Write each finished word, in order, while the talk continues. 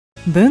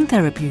Bone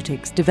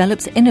Therapeutics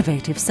develops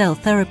innovative cell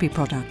therapy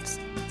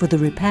products for the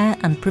repair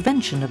and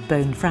prevention of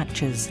bone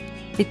fractures.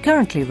 It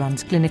currently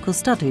runs clinical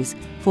studies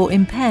for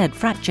impaired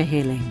fracture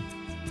healing,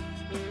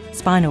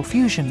 spinal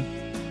fusion,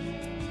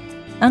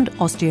 and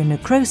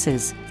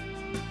osteonecrosis.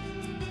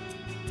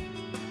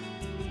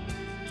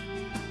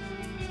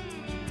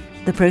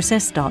 The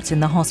process starts in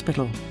the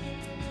hospital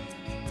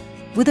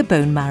with a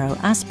bone marrow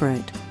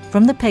aspirate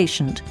from the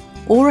patient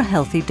or a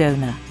healthy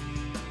donor.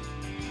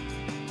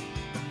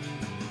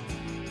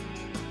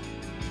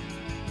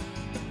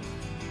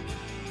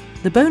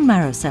 The bone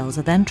marrow cells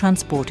are then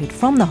transported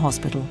from the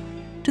hospital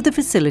to the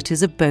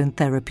facilities of Bone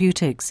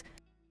Therapeutics.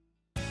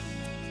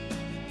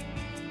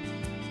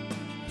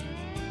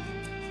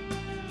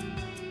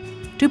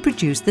 To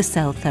produce the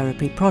cell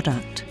therapy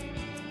product.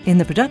 In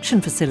the production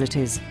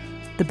facilities,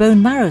 the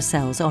bone marrow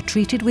cells are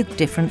treated with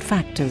different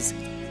factors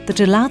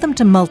that allow them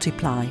to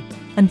multiply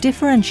and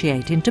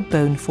differentiate into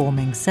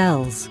bone-forming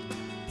cells.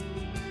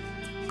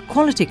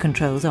 Quality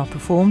controls are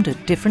performed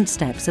at different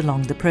steps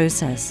along the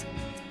process.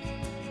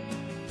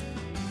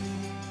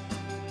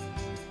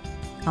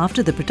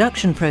 After the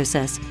production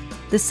process,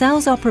 the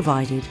cells are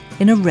provided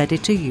in a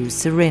ready-to-use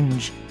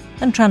syringe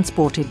and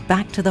transported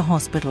back to the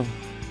hospital,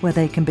 where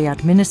they can be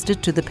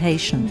administered to the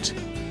patient.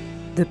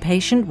 The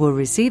patient will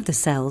receive the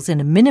cells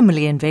in a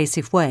minimally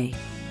invasive way,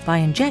 by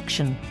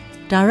injection,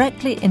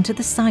 directly into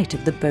the site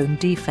of the bone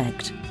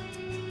defect.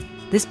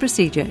 This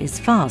procedure is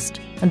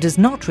fast and does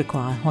not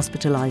require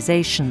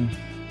hospitalization.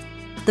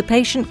 The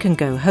patient can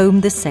go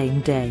home the same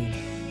day.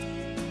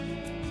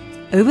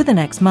 Over the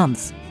next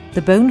months,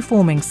 the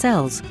bone-forming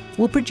cells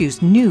will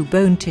produce new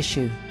bone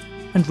tissue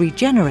and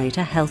regenerate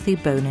a healthy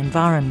bone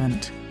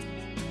environment.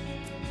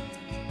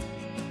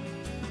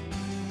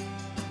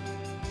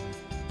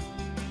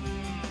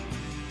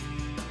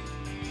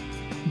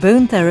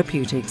 Bone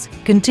Therapeutics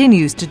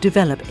continues to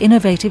develop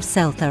innovative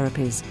cell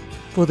therapies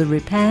for the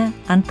repair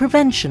and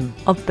prevention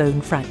of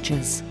bone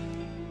fractures.